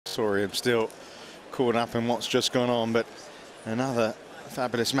Sorry, I'm still caught up in what's just gone on, but another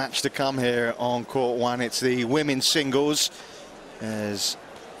fabulous match to come here on court one. It's the women's singles as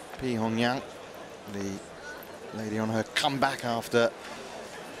Hongyan, the lady on her comeback after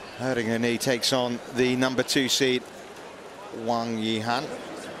hurting her knee, takes on the number 2 seed Wang Yihan.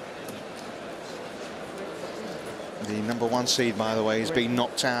 The number 1 seed, by the way, has been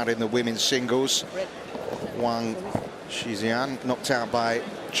knocked out in the women's singles. Wang Yihan knocked out by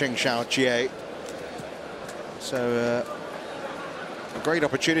Cheng Xiaojie. So a great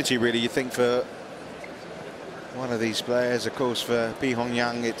opportunity, really, you think, for one of these players. Of course, for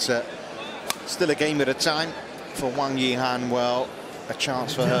Hongyan, it's still a game at a time. For Wang Yihan, well, a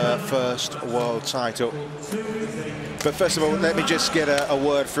chance for her first world title. But first of all, let me just get a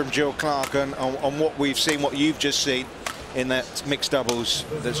word from Jill Clark on what we've seen, what you've just seen in that mixed doubles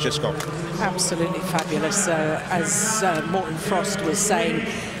that's just gone. Absolutely fabulous. As Morten Frost was saying,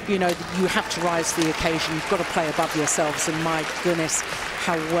 you know, you have to rise to the occasion. You've got to play above yourselves, and my goodness,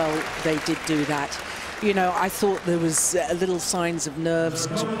 how well they did do that. You know, I thought there was little signs of nerves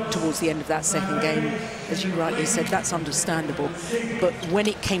towards the end of that second game. As you rightly said, that's understandable. But when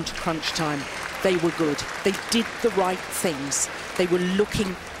it came to crunch time, they were good. They did the right things. They were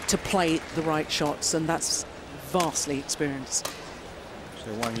looking to play the right shots, and that's vastly experienced.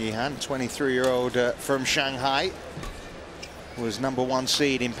 So Wang Yihan, 23-year-old from Shanghai, was number 1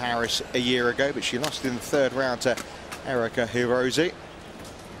 seed in Paris a year ago, but she lost in the 3rd round to Erika Hirose.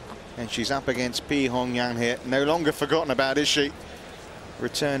 And she's up against Hongyan here. No longer forgotten about, is she?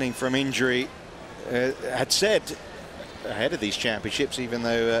 Returning from injury. Had said ahead of these championships, even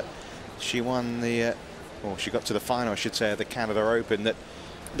though she won the, or she got to the final, I should say, of the Canada Open, that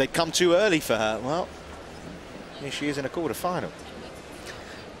they'd come too early for her. Well, here she is in a quarter-final.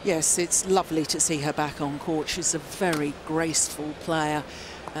 Yes, it's lovely to see her back on court. She's a very graceful player.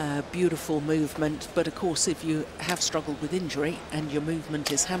 Beautiful movement, but of course if you have struggled with injury and your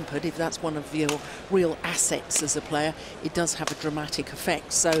movement is hampered, if that's one of your real assets as a player, it does have a dramatic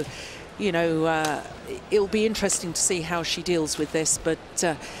effect. So, you know, it'll be interesting to see how she deals with this, but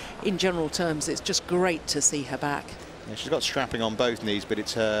in general terms, it's just great to see her back. Yeah, she's got strapping on both knees, but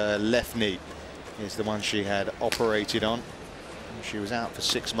it's her left knee is the one she had operated on. She was out for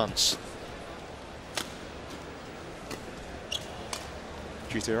 6 months.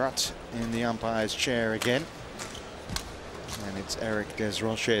 Juterat in the umpire's chair again, and it's Eric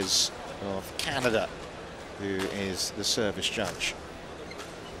Desroches of Canada who is the service judge.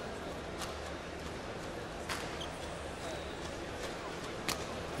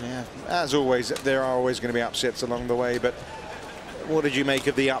 Yeah, as always, there are always going to be upsets along the way, but what did you make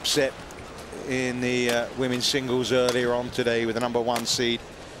of the upset in the women's singles earlier on today with the number 1 seed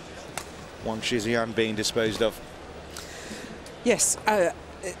Wang Yihan being disposed of? Yes,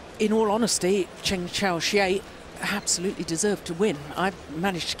 in all honesty, Cheng Xiaojie absolutely deserved to win. I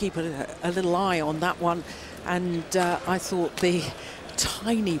managed to keep a little eye on that one, and I thought the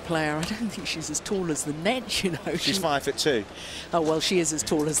tiny player, I don't think she's as tall as the net, you know. She's 5'2". Oh, well, she is as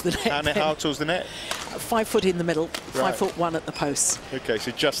tall as the net. How tall's the net? 5 foot in the middle, right. 5'1" at the posts. Okay, so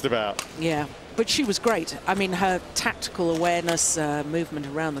just about. Yeah, but she was great. I mean, her tactical awareness, movement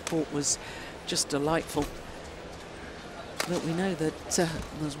around the court was just delightful. But we know that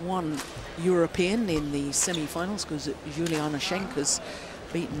there's one European in the semi-finals, because Juliana Schenker's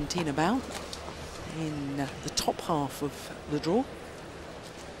beaten Tina Bao in the top half of the draw.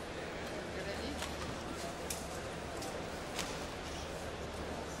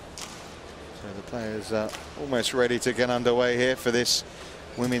 So the players are almost ready to get underway here for this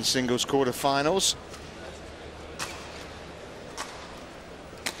women's singles quarter-finals.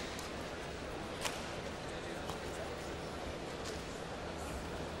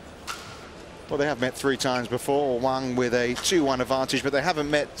 Well, they have met 3 times before, Wang with a 2-1 advantage, but they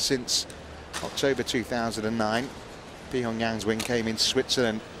haven't met since October 2009. Hongyan's win came in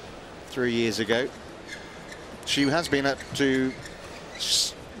Switzerland 3 years ago. She has been up to,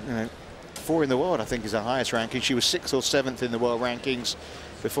 you know, 4 in the world, I think, is her highest ranking. She was 6th or 7th in the world rankings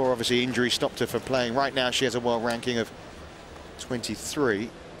before, obviously, injury stopped her from playing. Right now, she has a world ranking of 23.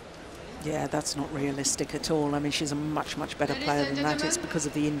 Yeah, that's not realistic at all. I mean, she's a much, much better player than that. It's because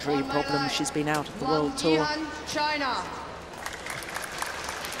of the injury problems. She's been out of the World Tour. Yihan, China.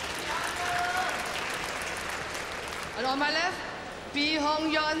 And on my left,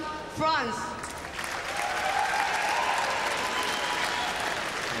 Hongyan, France.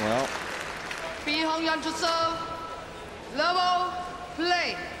 Well, Hongyan to serve. Level,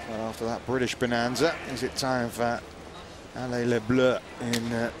 play. Well, after that British bonanza, is it time for Allez les Bleus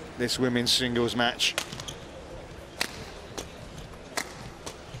in this women's singles match?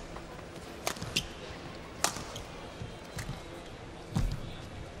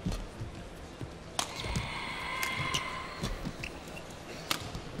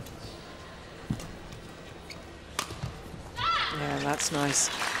 that's nice.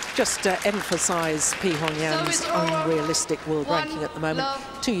 Just to emphasise Pi Hongyan's unrealistic world ranking at the moment.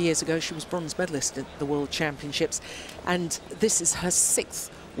 2 years ago, she was bronze medalist at the World Championships, and this is her 6th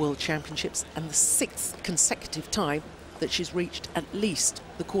World Championships and the 6th consecutive time that she's reached at least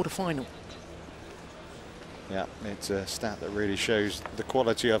the quarter-final. Yeah, it's a stat that really shows the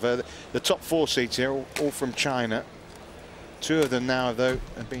quality of her. The top 4 seeds here, all from China. 2 of them now, though,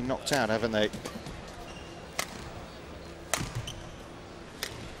 have been knocked out, haven't they?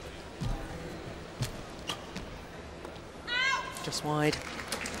 Just wide.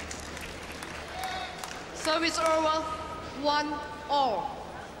 Service over, 1-all.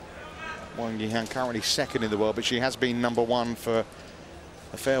 Wang Yihan currently 2nd in the world, but she has been #1 for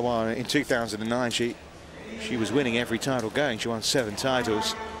a fair while. In 2009, she was winning every title going. She won 7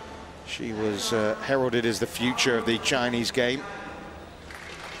 titles. She was heralded as the future of the Chinese game.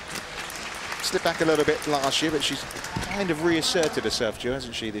 Slipped back a little bit last year, but she's kind of reasserted herself, Joe,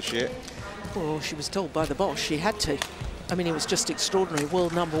 hasn't she, this year? Well, she was told by the boss she had to. I mean, it was just extraordinary.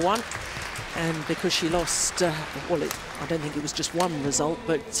 World #1. And because she lost, well, I don't think it was just one result,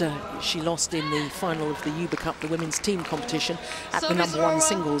 but she lost in the final of the Uber Cup, the women's team competition, at the #1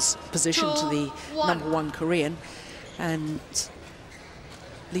 singles position to the #1 Korean. And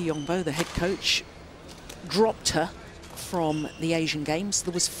Lee Yongbo, the head coach, dropped her from the Asian Games.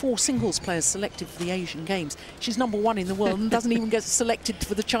 There was 4 singles players selected for the Asian Games. She's #1 in the world and doesn't even get selected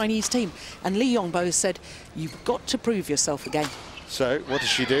for the Chinese team. And Lee Yongbo said, "You've got to prove yourself again." So what does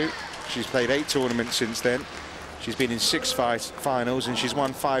she do? She's played 8 tournaments since then. She's been in 6 finals and she's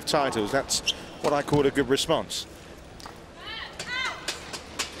won 5 titles. That's what I call a good response.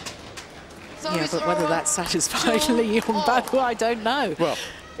 Yeah, but whether that satisfied Lee Yongbo, I don't know. Well,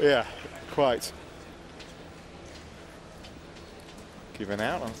 yeah, quite. Given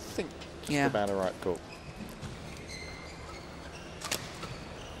out, I think just about a right call.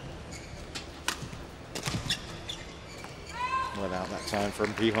 Well out that time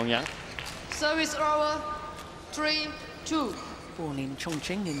from Pi Hongyan. Service over, 3-2. Born in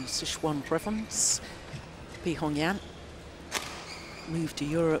Chongqing in Sichuan province, Pi Hongyan moved to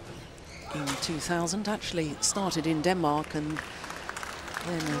Europe in 2000. Actually started in Denmark and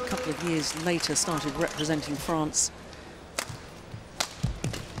then a couple of years later started representing France.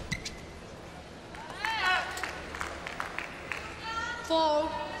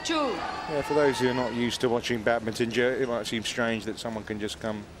 Yeah, for those who are not used to watching badminton, Joe, it might seem strange that someone can just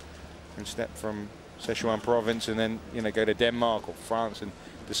come and step from Sichuan province and then, you know, go to Denmark or France and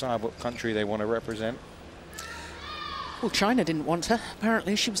decide what country they want to represent. Well, China didn't want her.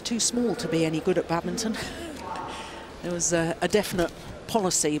 Apparently she was too small to be any good at badminton. There was a definite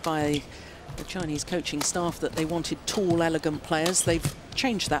policy by the Chinese coaching staff that they wanted tall, elegant players. They've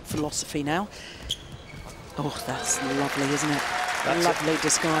changed that philosophy now. Oh, that's lovely, isn't it? A lovely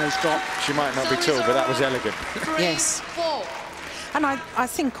disguise drop. She might not be tall, but that was elegant. Yes. And I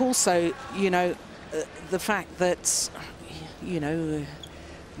think also, you know, the fact that, you know,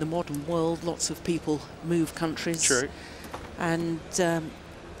 the modern world, lots of people move countries. True. And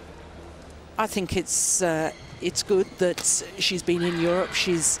I think it's good that she's been in Europe.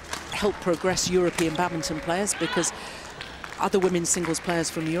 She's helped progress European badminton players because other women's singles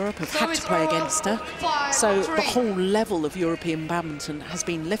players from Europe have had to play against her. So the whole level of European badminton has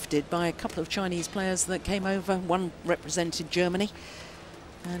been lifted by a couple of Chinese players that came over. One represented Germany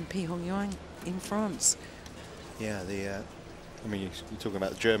and Pi Hongyan in France. Yeah, I mean, you're talking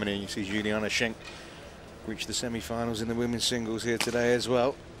about Germany and you see Juliana Schenk reach the semi-finals in the women's singles here today as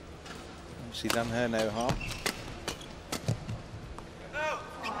well. Obviously done her no harm.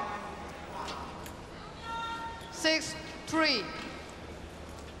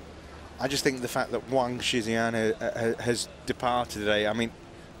 I just think the fact that Wang Shijian has departed today, I mean,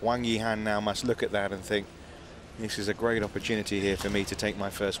 Wang Yihan now must look at that and think, this is a great opportunity here for me to take my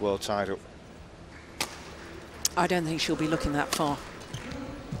first world title. I don't think she'll be looking that far.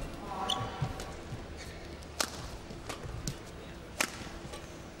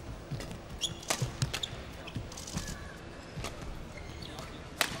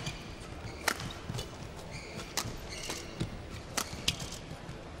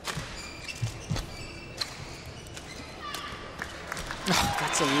 Oh,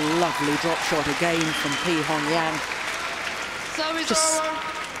 that's a lovely drop shot again from Pi Hongyan. Just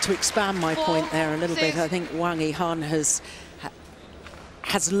to expand my point there a little bit, I think Wang Yihan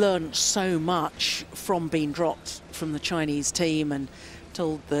has learned so much from being dropped from the Chinese team and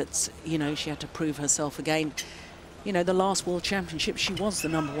told that, you know, she had to prove herself again. You know, the last World Championship, she was the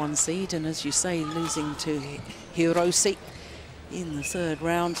 #1 seed, and as you say, losing to Hiroshi in the 3rd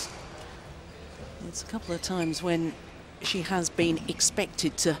round. It's a couple of times when she has been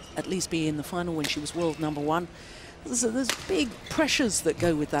expected to at least be in the final when she was world #1. There's big pressures that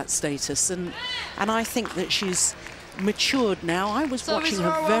go with that status, and I think that she's matured now. I was watching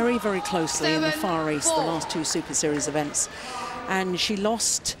her very, very closely in the Far East, the last 2 Super Series events, and she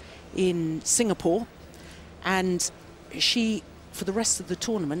lost in Singapore, and she, for the rest of the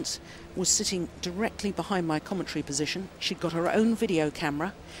tournament, was sitting directly behind my commentary position. She'd got her own video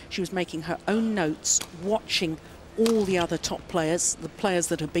camera. She was making her own notes, watching all the other top players, the players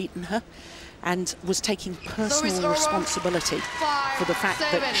that had beaten her, and was taking personal responsibility for the fact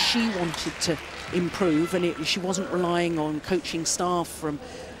that she wanted to improve, and she wasn't relying on coaching staff from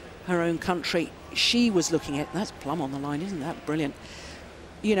her own country. She was looking at, that's plumb on the line, isn't that brilliant?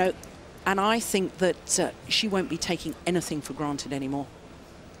 You know, and I think that she won't be taking anything for granted anymore.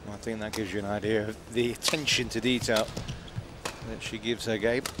 I think that gives you an idea of the attention to detail that she gives her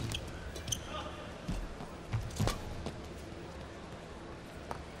game.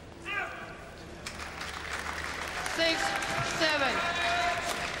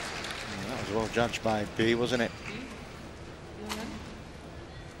 That was well judged by B, wasn't it?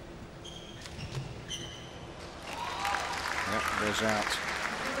 Yep, goes out.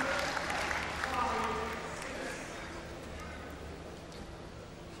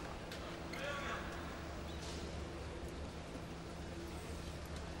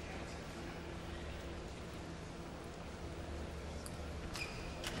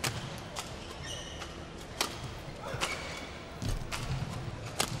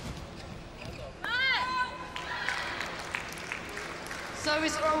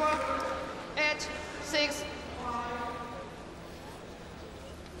 Service over, 8-6.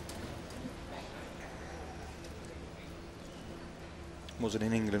 Wasn't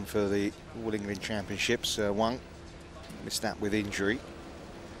in England for the All England Championships. Wang missed that with injury.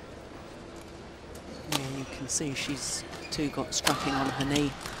 Yeah, you can see she's too got strapping on her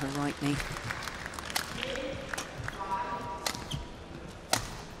knee, her right knee.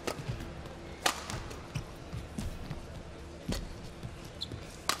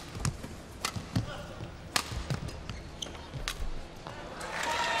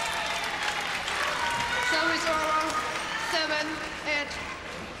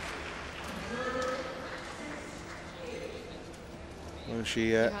 Well,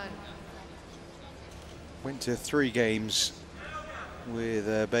 she went to 3 games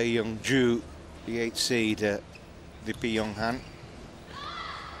with Bae Young-ju, the 8th seed, the Pyongyang.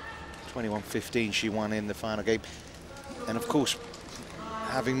 21-15 she won in the final game. And of course,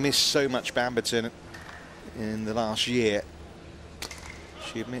 having missed so much badminton in the last year,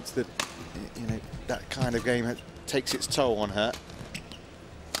 she admits that, you know, that kind of game takes its toll on her.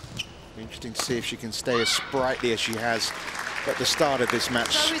 Interesting to see if she can stay as sprightly as she has at the start of this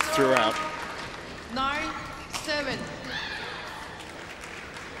match throughout. 9-7.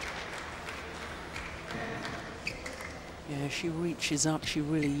 Yeah, she reaches up, she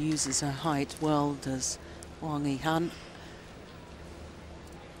really uses her height well, does Wang Yihan.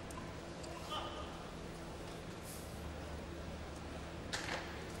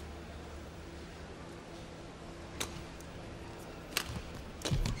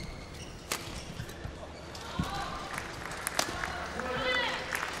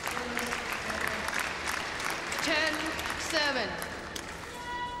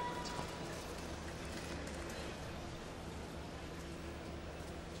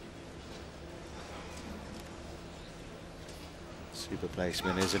 Super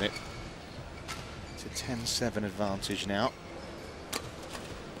placement, isn't it? It's a 10-7 advantage now.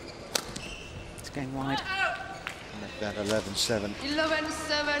 It's going wide. Make that 11-7.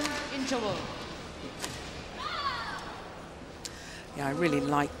 11-7 interval. Yeah, I really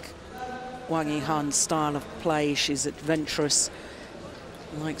like Wang Yihan's style of play. She's adventurous,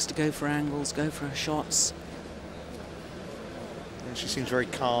 likes to go for angles, go for her shots. And she seems very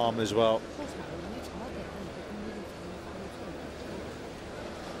calm as well.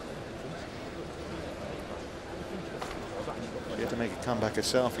 She had to make a comeback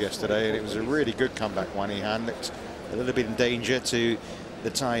herself yesterday, and it was a really good comeback. Wang Yihan looked a little bit in danger to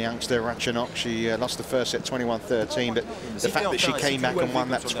the Thai youngster Ratchanok. She lost the first set 21-13, but the fact that she came back and won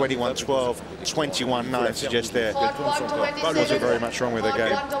that 21-12, 21-9 suggests there wasn't very much wrong with her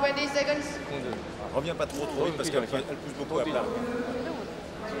game. 120 seconds. Reviens pas trop vite parce qu'elle pousse beaucoup à plat.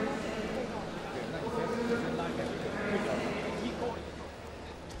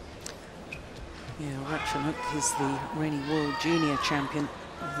 Yeah, Ratchanok is the reigning world junior champion,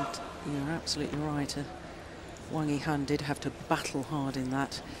 and you're absolutely right. Wang Yihan did have to battle hard in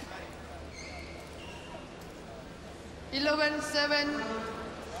that. 11-7.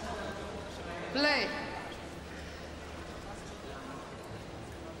 Play.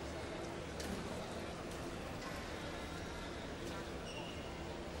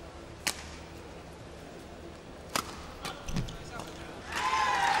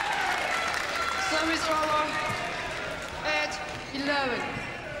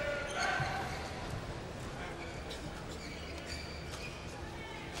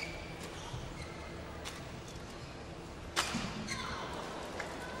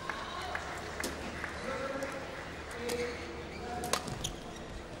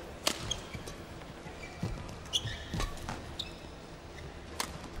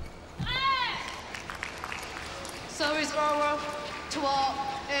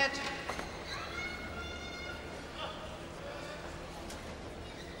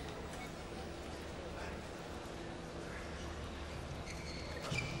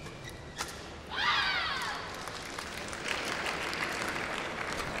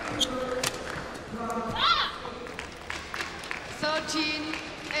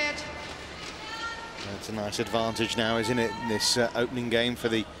 17-8. That's a nice advantage now, isn't it, in this opening game for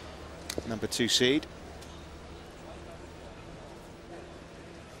the #2 seed.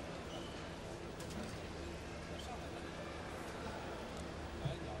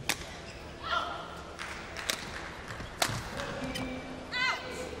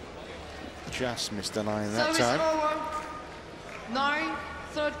 Just missed the line that time. Over.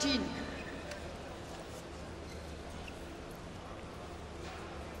 9-13.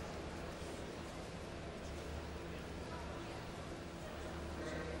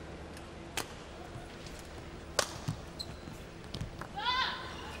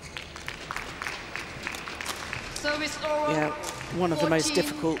 Yeah, one of the most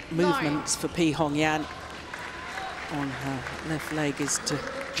difficult movements for Hongyan on her left leg is to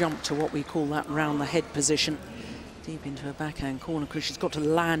jump to what we call that round the head position, deep into her backhand corner, because she's got to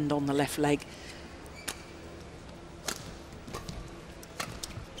land on the left leg.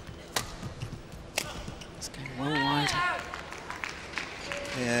 It's going well wide.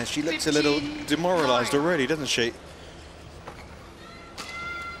 Yeah, she looks a little demoralised already, doesn't she?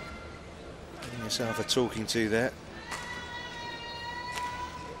 Giving herself a talking to there.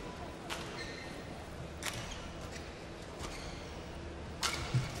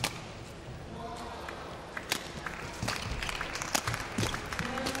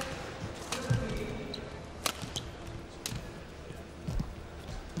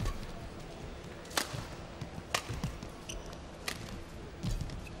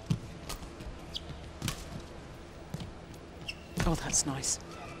 Oh, that's nice.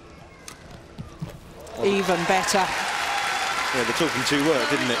 Even better. Yeah, the talking to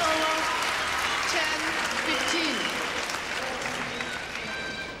worked, didn't it?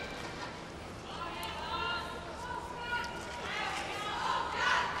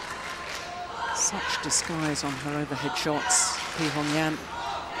 Such disguise on her overhead shots, Hongyan.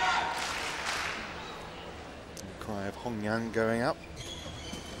 Cry of Hongyan going up.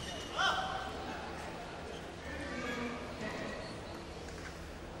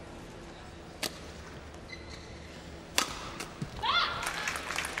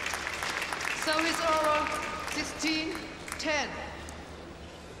 Service over. 16-10.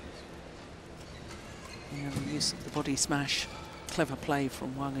 Yeah, the use of the body smash. Clever play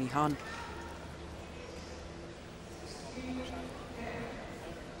from Wang Yihan.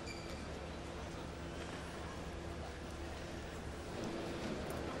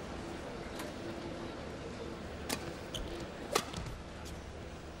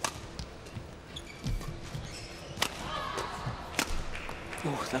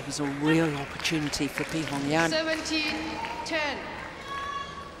 Oh, that was a real opportunity for Hongyan. 17-10.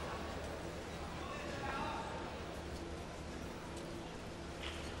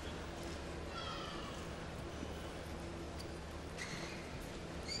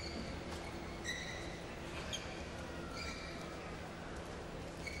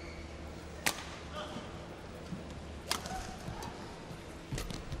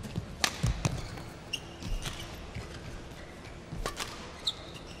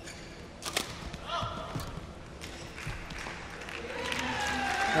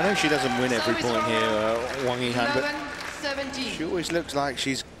 I know she doesn't win every point here, Wang Yihan, but 11-17. she always looks like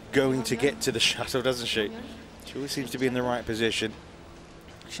she's going to get to the shuttle, doesn't she? She always seems to be in the right position.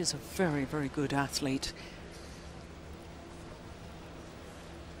 She's a very, very good athlete.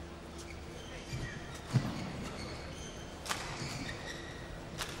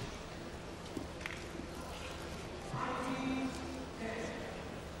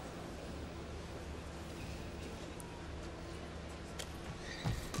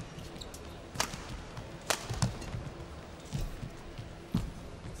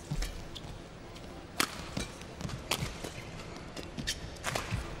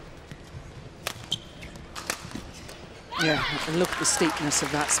 Yeah, and look at the steepness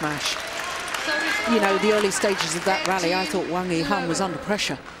of that smash. You know, the early stages of that rally, I thought Wang Yihan was under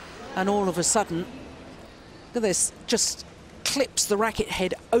pressure. And all of a sudden, look at this, just clips the racket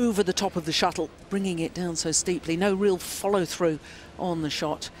head over the top of the shuttle, bringing it down so steeply. No real follow through on the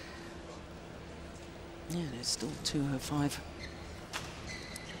shot. Yeah, it's still 205.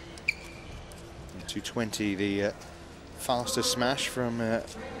 220, the fastest smash from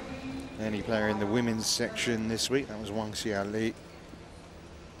any player in the women's section this week. That was Wang Xiaoli.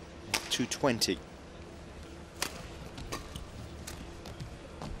 220.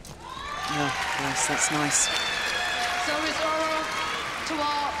 Yeah, yes, that's nice. Service over.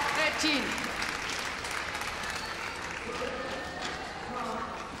 12-18.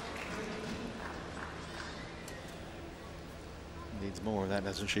 Needs more of that,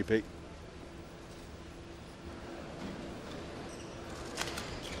 doesn't she, Pete?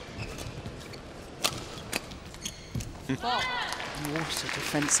 What a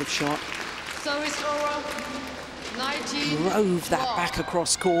defensive shot. Service over. 19. Drove that back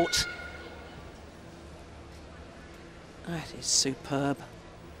across court. That is superb.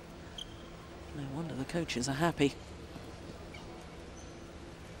 No wonder the coaches are happy.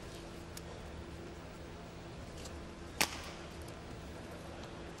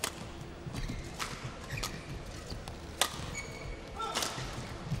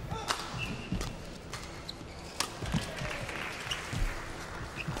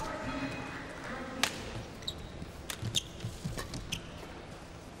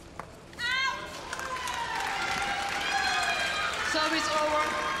 Service over.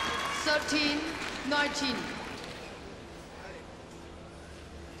 13, 19.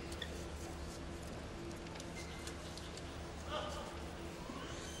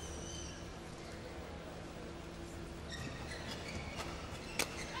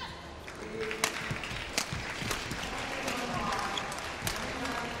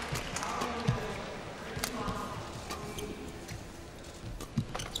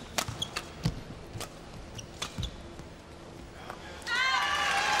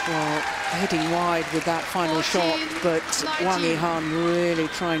 Well, heading wide with that final shot, but Wang Yihan really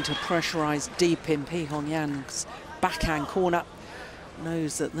trying to pressurize deep in Hongyan's backhand corner.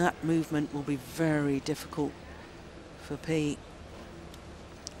 Knows that that movement will be very difficult for P.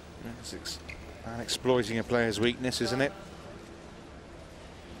 It's exploiting a player's weakness, isn't it?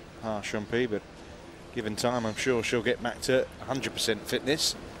 Harsh on P, but given time, I'm sure she'll get back to 100%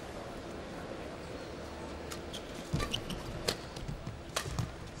 fitness.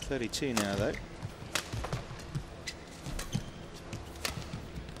 .32 now, though.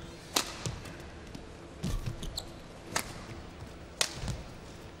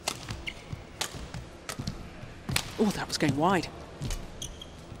 Oh, that was going wide.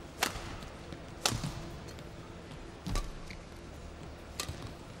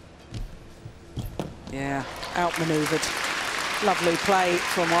 Yeah, outmaneuvered. Lovely play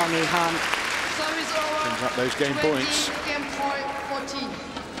from Wang Yihan. Brings up those game points. Game point 14.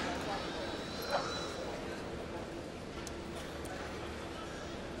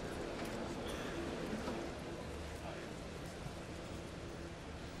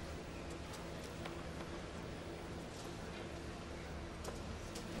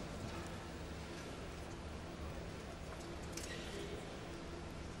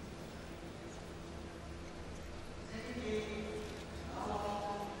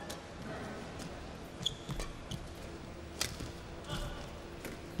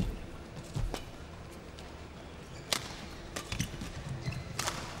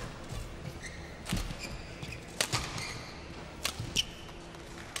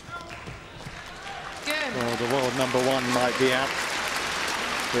 Well, the world #1 might be out.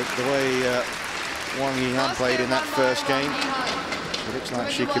 But the way Wang Yihan played in that first game, it looks like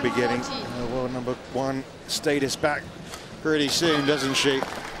she could be getting world #1 status back pretty soon, doesn't she?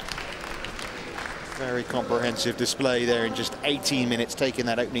 Very comprehensive display there in just 18 minutes, taking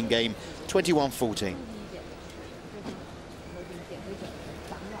that opening game 21-14.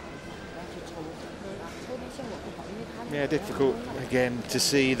 Yeah, difficult again to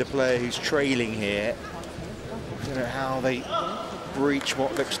see the player who's trailing here. You know how they breach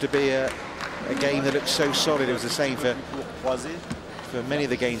what looks to be a game that looks so solid. It was the same for many of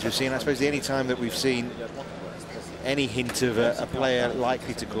the games we've seen. I suppose the only time that we've seen any hint of a player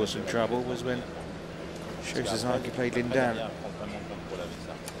likely to cause some trouble was when Shosazaki played Lindan.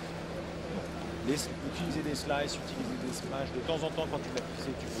 Utiliser des slices, utiliser des smash. De temps en temps, quand tu l'as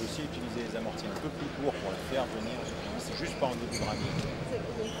fixé, tu peux aussi utiliser les amortis un peu plus courts pour la faire venir. C'est juste pas en début de rami.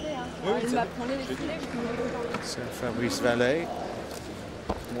 So Fabrice Vallet,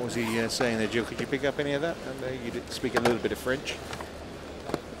 what was he saying there, Jill? Could you pick up any of that? And you did speak a little bit of French.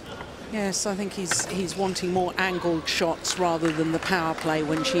 Yes, I think he's wanting more angled shots rather than the power play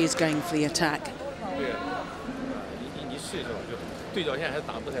when she is going for the attack.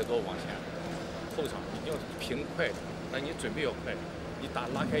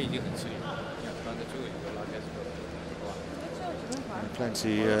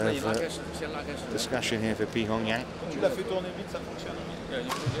 Plenty of discussion here for Hongyan.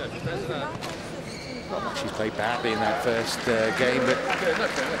 She's played badly in that first game, but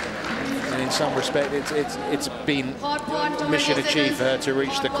in some respect it's been mission achieved for her to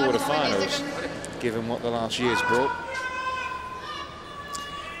reach the quarterfinals, given what the last year's brought.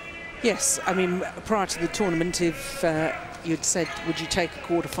 Yes, I mean, prior to the tournament, if you'd said, would you take a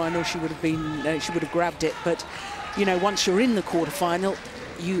quarterfinal, she would have been, she would have grabbed it. But, you know, once you're in the quarterfinal,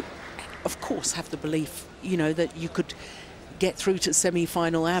 you, of course, have the belief, you know, that you could get through to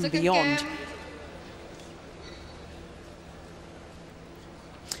semi-final and beyond.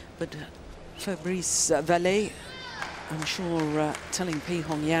 But Fabrice Vallée, I'm sure, telling Pi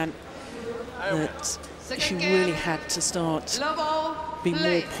Hongyan that she really had to start being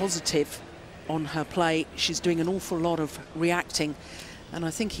more positive on her play. She's doing an awful lot of reacting. And I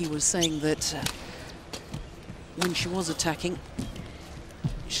think he was saying that when she was attacking,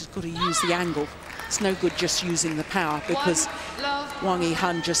 she's got to use the angle. It's no good just using the power, because Wang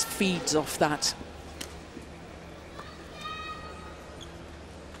Yihan just feeds off that.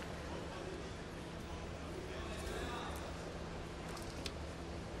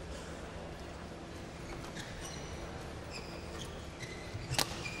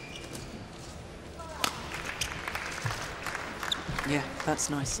 Yeah, that's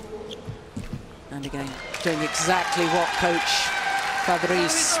nice. And again, doing exactly what Coach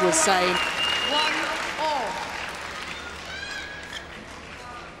Fabrice was saying. 1-all.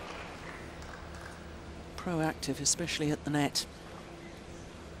 Proactive, especially at the net.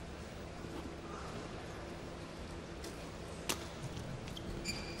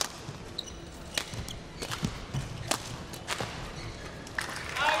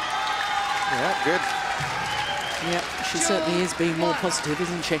 Yeah, good. Yep, she certainly is being more positive,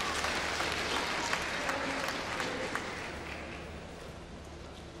 isn't she?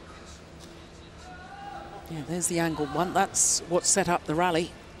 Yeah, there's the angled one. That's what set up the rally.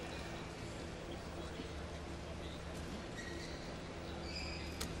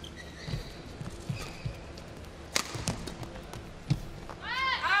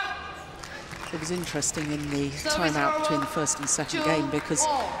 It was interesting in the timeout between the first and second game, because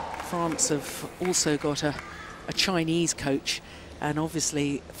France have also got a Chinese coach, and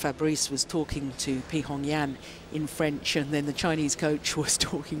obviously Fabrice was talking to Pi Hongyan in French, and then the Chinese coach was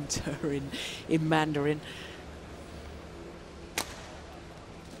talking to her in Mandarin.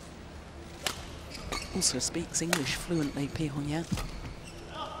 Also speaks English fluently, Pi Hongyan.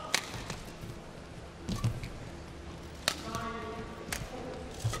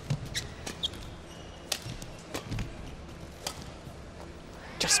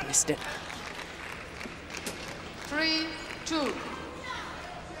 Just missed it. 3-2.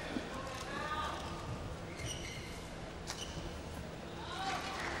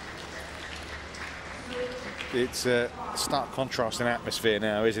 It's a stark contrast in atmosphere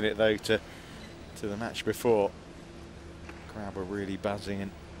now, isn't it, though, to the match before. The crowd were really buzzing,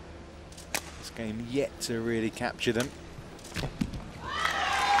 and this game yet to really capture them.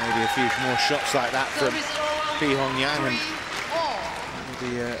 Maybe a few more shots like that from Pi Hongyan, and it'll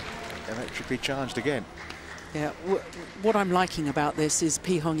be electrically charged again. Yeah, what I'm liking about this is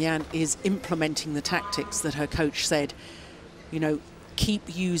Pi Hongyan is implementing the tactics that her coach said. You know, keep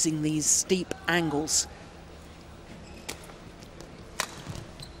using these steep angles.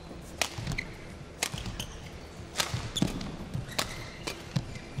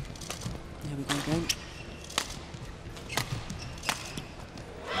 There we go again.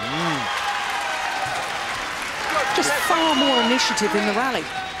 Just far more initiative in the rally.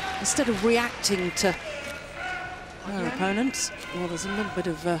 Instead of reacting to her opponents. Well, there's a little bit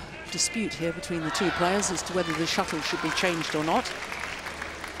of a dispute here between the two players as to whether the shuttle should be changed or not.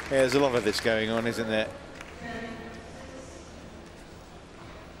 Yeah, there's a lot of this going on, isn't there?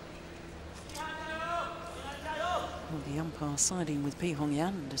 Well, the umpire siding with Pi Hongyan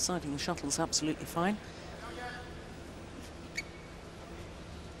and deciding the shuttle's absolutely fine.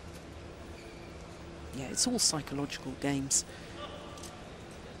 Yeah, it's all psychological games.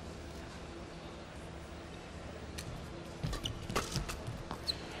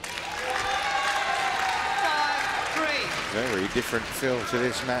 Very different feel to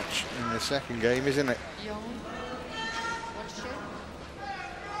this match in the second game, isn't it?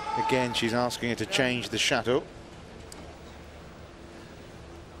 Again, she's asking her to change the shuttle.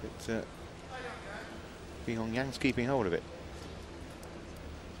 But Pi Hongyan's keeping hold of it.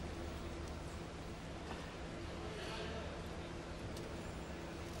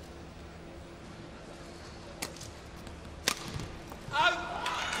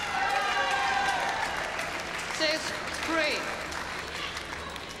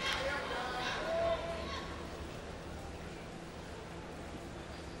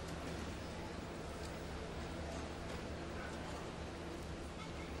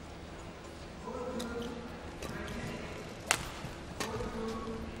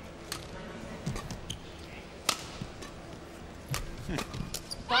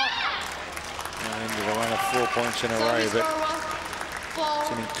 Points in a row, but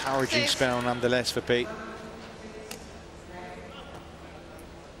it's an encouraging spell nonetheless for Pete.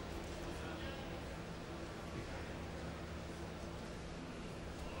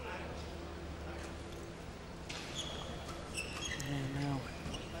 And now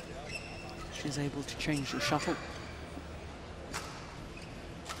She's able to change the shuttle.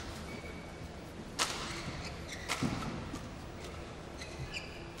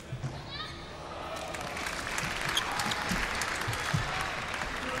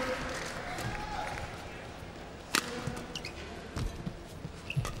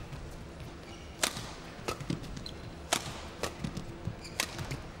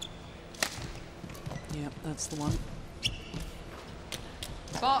 Yep, that's the one.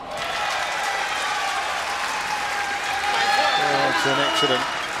 It's an excellent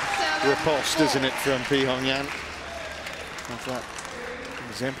riposte, isn't it, from Hongyan? After that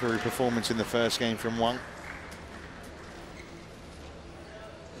exemplary performance in the first game from Wang.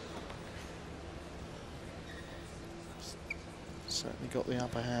 Certainly got the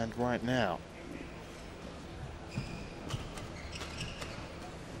upper hand right now.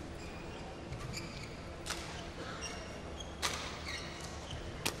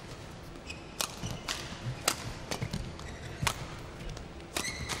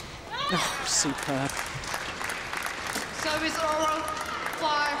 Oh, superb. Service over,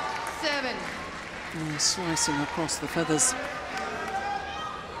 5-7. Slicing across the feathers.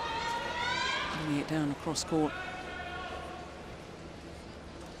 Bringing it down across court.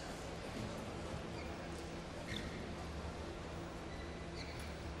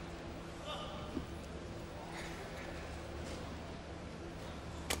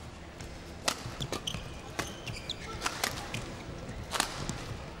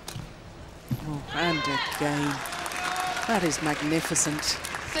 And again, that is magnificent.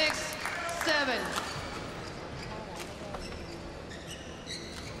 6-7.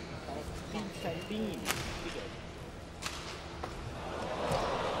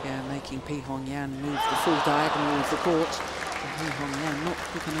 Yeah, making Hongyan move the full diagonal of the court. And Hongyan not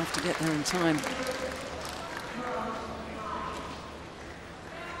quick enough to get there in time.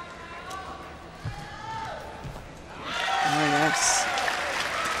 Oh yes.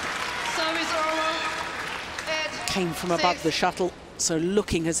 Came from above the shuttle, so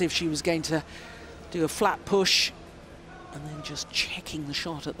looking as if she was going to do a flat push and then just checking the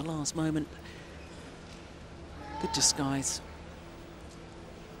shot at the last moment. Good disguise.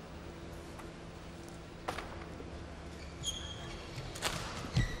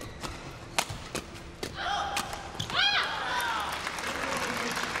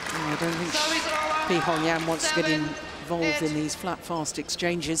 I don't think Hongyan wants to get involved in these flat, fast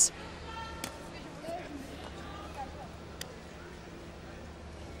exchanges.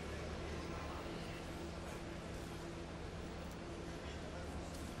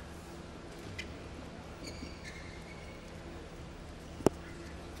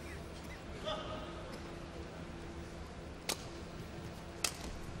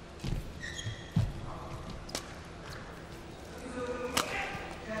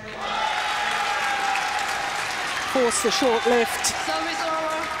 Force the short lift. Service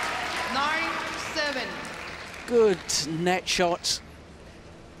over, 9-7. Good net shot.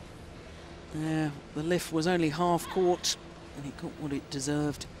 Yeah, the lift was only half court, and it got what it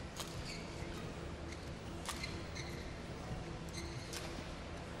deserved.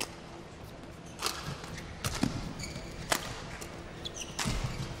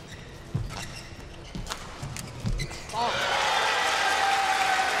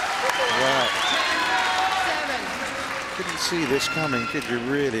 See this coming, could you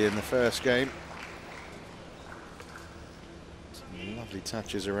really, in the first game? Some lovely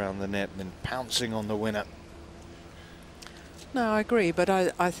touches around the net and then pouncing on the winner. No, I agree, but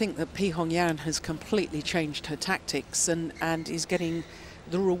I think that Hongyan has completely changed her tactics and is getting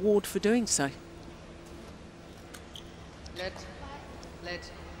the reward for doing so. Let.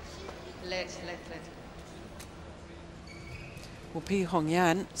 Well,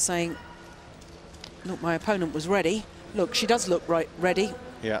 Hongyan saying, look, my opponent was ready. Look, she does look ready.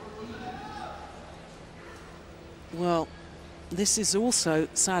 Yeah. Well, this has also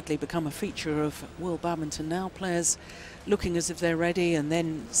sadly become a feature of World Badminton now. Players looking as if they're ready and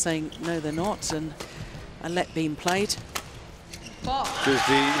then saying, no, they're not, and a let being played. Because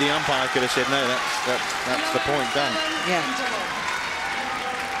the umpire could have said, no, that's the point done. Yeah.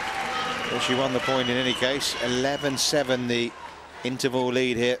 Well, she won the point in any case. 11-7 the interval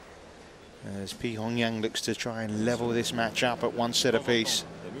lead here, as Hongyan looks to try and level this match up at one set apiece.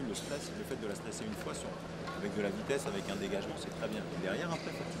 Avec de la vitesse, avec un dégagement, c'est très bien. Et derrière, après,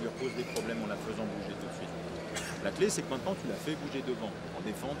 il faut que tu lui reposes des problèmes en la faisant bouger tout de suite. La clé, c'est que maintenant, tu la fais bouger devant. En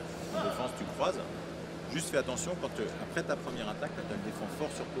défense, tu croises. Juste fais attention, quand après ta première attaque, tu as le défend fort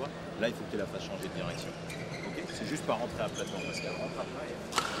sur toi. Là, il faut que tu la fasses changer de direction. Okay, c'est juste pas rentrer après dedans, parce qu'elle rentre après.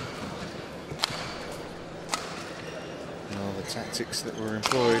 Well, the tactics that were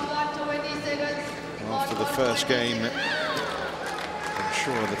employed after the first game. I'm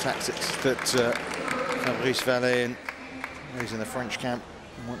sure the tactics that Fabrice Vallet and those in the French camp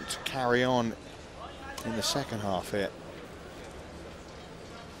want to carry on in the second half here.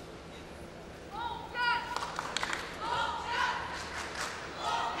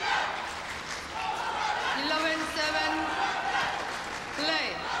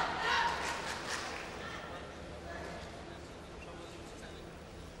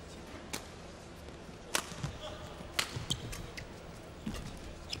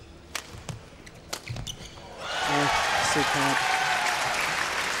 Superb.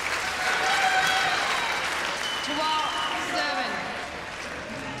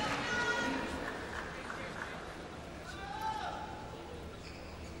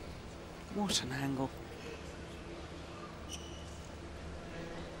 What an angle.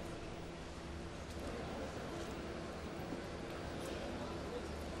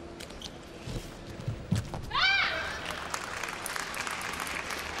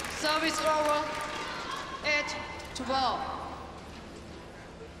 Service over. 8-12.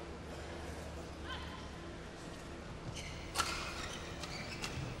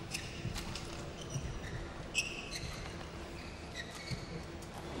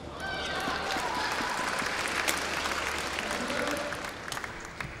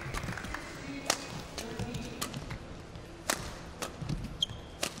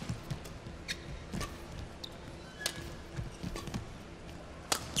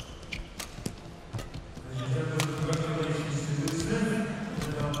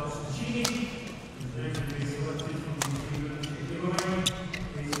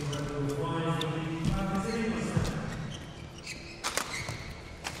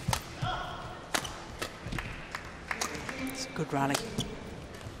 Good rally.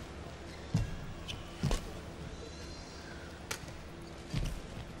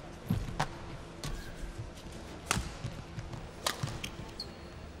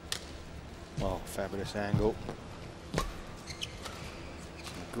 Oh, fabulous angle. Some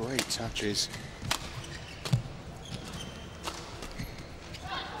great touches.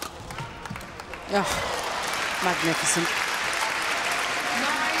 Oh, magnificent.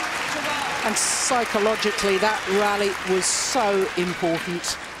 And psychologically, that rally was so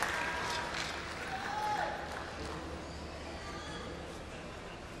important.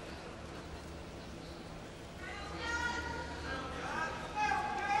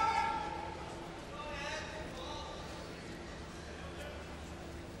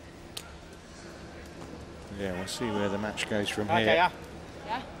 Yeah, we'll see where the match goes from here. Yeah.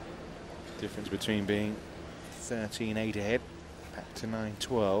 Difference between being 13-8 ahead, back to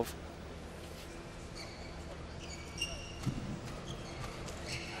 9-12.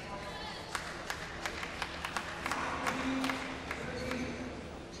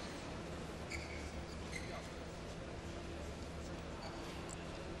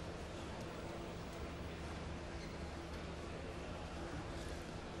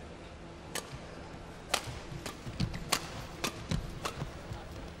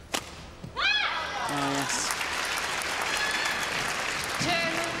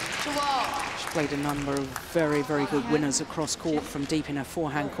 Played a number of very, very good winners across court from deep in her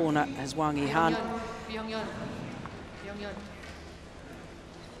forehand corner as Wang Yihan.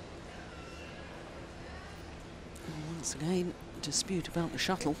 Once again, dispute about the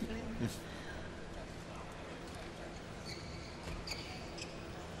shuttle.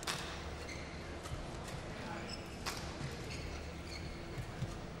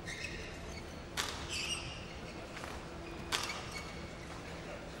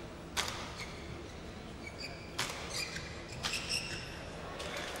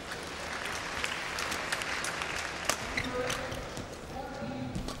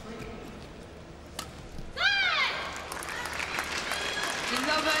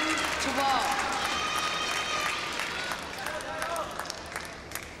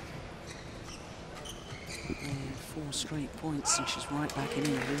 Straight points, and she's right back in it,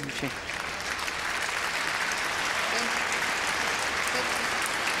 isn't she?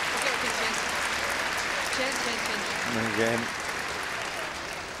 And again.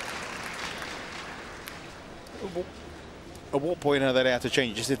 At what point are they allowed to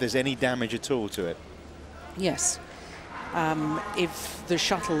change? Just if there's any damage at all to it? Yes. If the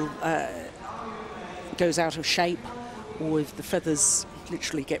shuttle goes out of shape, or if the feathers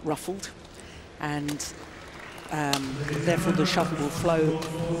literally get ruffled, and therefore the shuttle will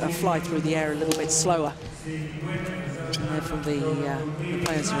fly through the air a little bit slower. And therefore the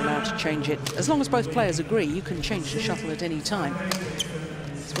players are allowed to change it. As long as both players agree, you can change the shuttle at any time.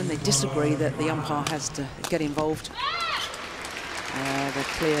 It's when they disagree that the umpire has to get involved. The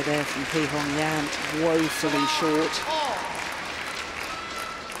clear there from Hongyan, woefully short.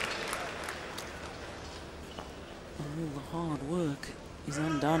 All the hard work is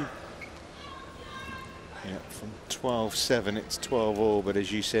undone. Yeah, from 12-7, it's 12-all, but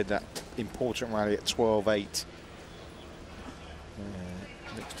as you said, that important rally at 12-8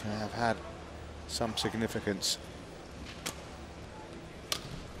 looks to have had some significance.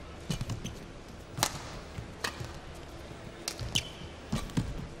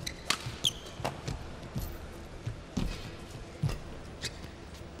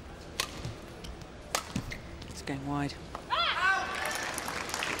 It's going wide.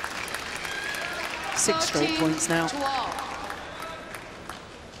 6 straight points now.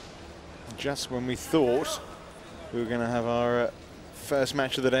 Just when we thought we were going to have our first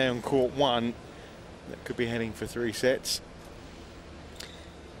match of the day on court 1, that could be heading for 3 sets.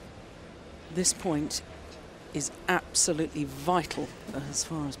 This point is absolutely vital as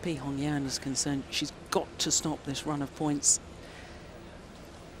far as Hongyan is concerned. She's got to stop this run of points.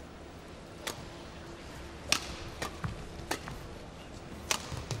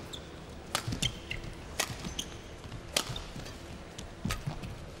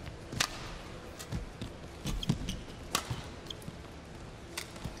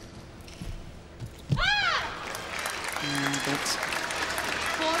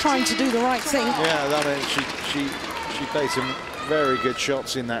 Trying to do the right thing. Yeah, I mean, she played some very good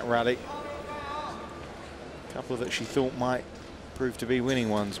shots in that rally. A couple that she thought might prove to be winning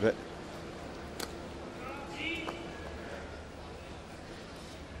ones, but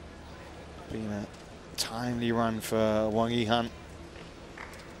been a timely run for Wang Yihan.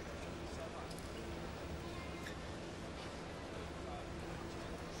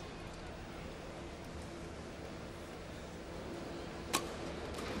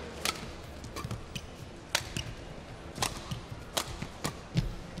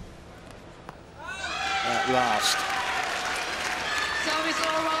 Last.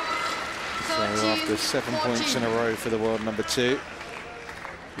 So after 7 points in a row for the world number 2,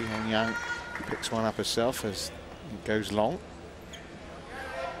 Hongyan picks one up herself as it goes long.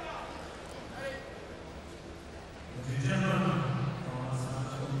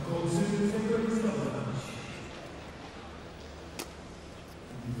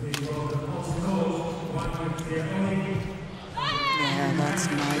 Yeah, that's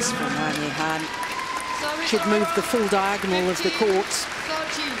nice from Yihan. She'd moved the full diagonal of the court,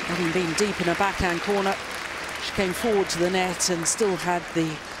 having been deep in a backhand corner. She came forward to the net and still had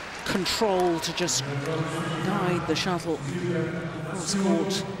the control to just guide the shuttle across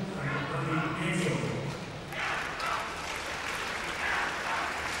court.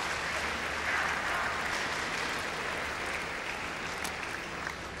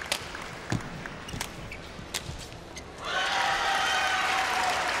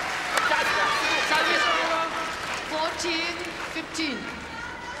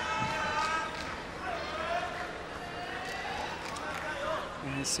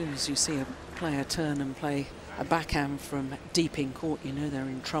 As soon as you see a player turn and play a backhand from deep in court, you know they're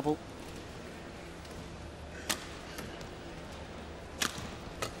in trouble.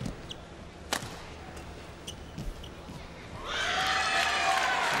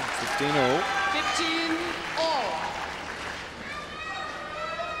 all. 15-all.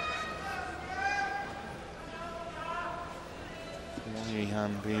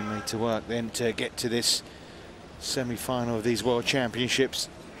 Yihan being made to work then to get to this semi-final of these World Championships.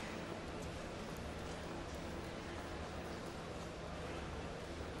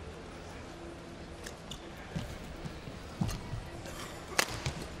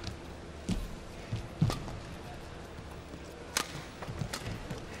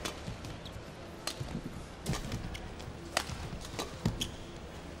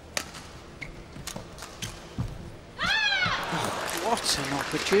 What an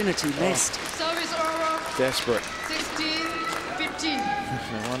opportunity missed. Service over. Desperate.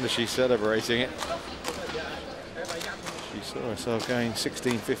 16-15. No wonder she's celebrating it. She saw herself going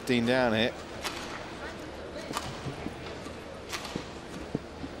 16-15 down here.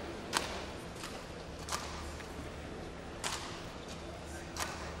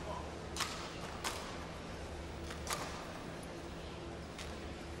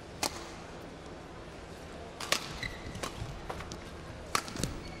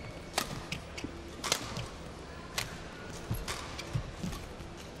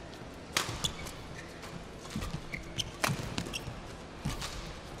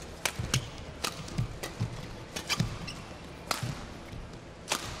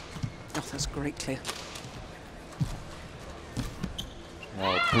 That's great clear.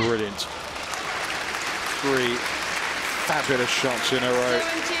 Oh, brilliant. 3 fabulous shots in a row.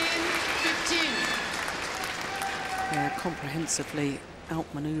 17-15. Yeah, comprehensively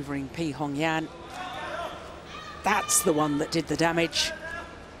outmaneuvering Hongyan. That's the one that did the damage.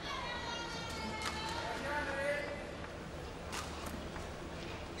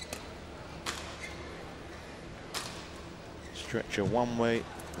 Stretcher one way,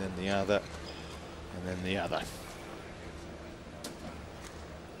 then the other, and then the other.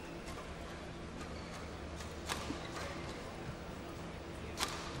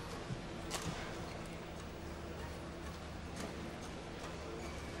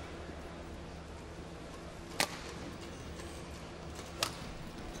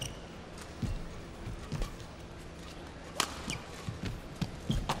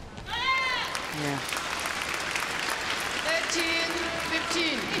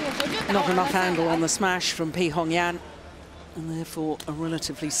 Not enough angle on the smash from Hongyan, and therefore a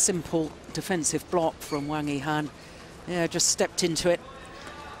relatively simple defensive block from Wang Yihan. Yeah, just stepped into it.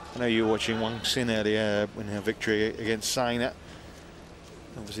 I know you were watching Wang Xin earlier in her victory against Saina.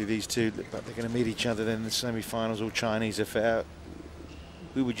 Obviously these two look like they're going to meet each other then in the semi-finals, all Chinese affair.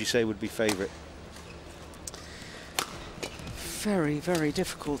 Who would you say would be favourite? Very, very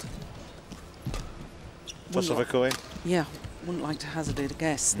difficult. Toss of a coin? Yeah, wouldn't like to hazard it a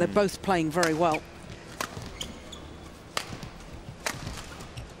guess. They're both playing very well.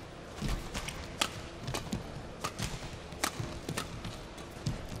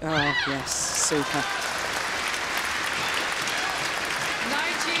 Oh, yes, super.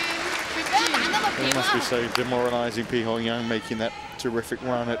 19-15. It must be so demoralising, Hongyan making that terrific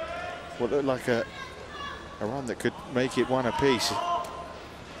run at what looked like a run that could make it one apiece.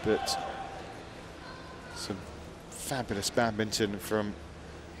 But some fabulous badminton from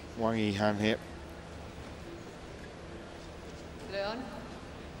Wang Yihan here. Leon.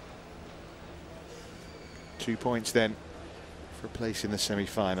 2 points then for a place in the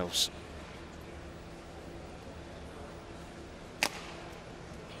semi-finals.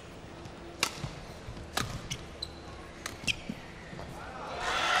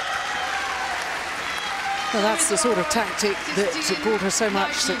 Well, that's the sort of tactic that brought her so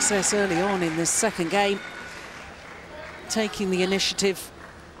much success early on in this second game. Taking the initiative,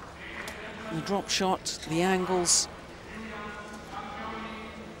 the drop shot, the angles.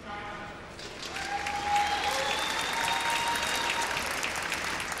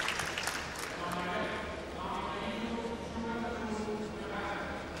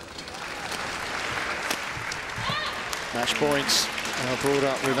 Match points brought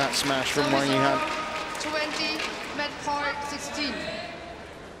up with that smash from Wang Yihan. 20, MetLife 16.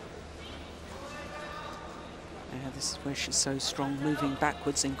 Yeah, this is where she's so strong, moving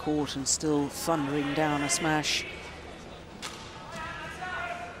backwards in court and still thundering down a smash.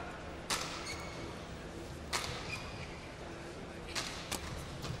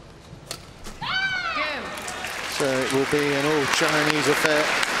 Game. So it will be an all-Chinese affair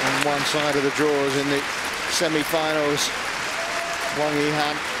on one side of the drawers in the semi-finals. Wang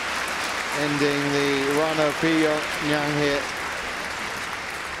Yihan ending the run of Pyongyang here.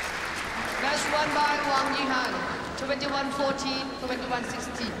 Match won by Wang Yihan. 21-14,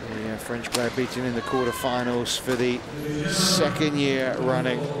 21-16. The French player beaten in the quarterfinals for the second year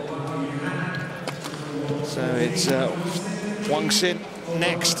running. So it's Wang Xin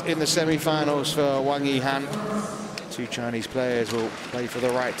next in the semi-finals for Wang Yihan. Two Chinese players will play for the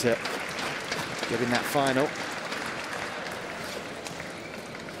right to get in that final.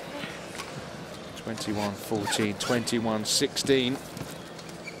 21-14, 21-16.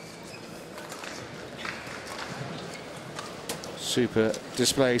 Super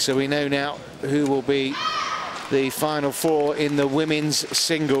display. So we know now who will be the final four in the women's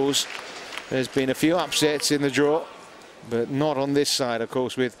singles. There's been a few upsets in the draw, but not on this side, of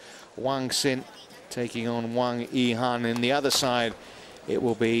course, with Wang Xin taking on Wang Yihan. In the other side, it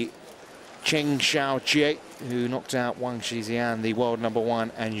will be Cheng Xiaojie, who knocked out Wang Shixian, the world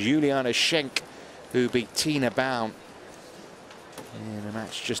 #1, and Juliana Schenk, who beat Tina Baum in a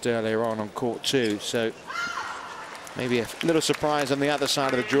match just earlier on court 2. So maybe a little surprise on the other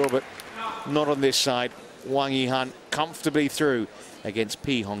side of the draw, but not on this side. Wang Yihan comfortably through against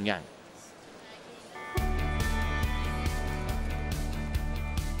Hongyan.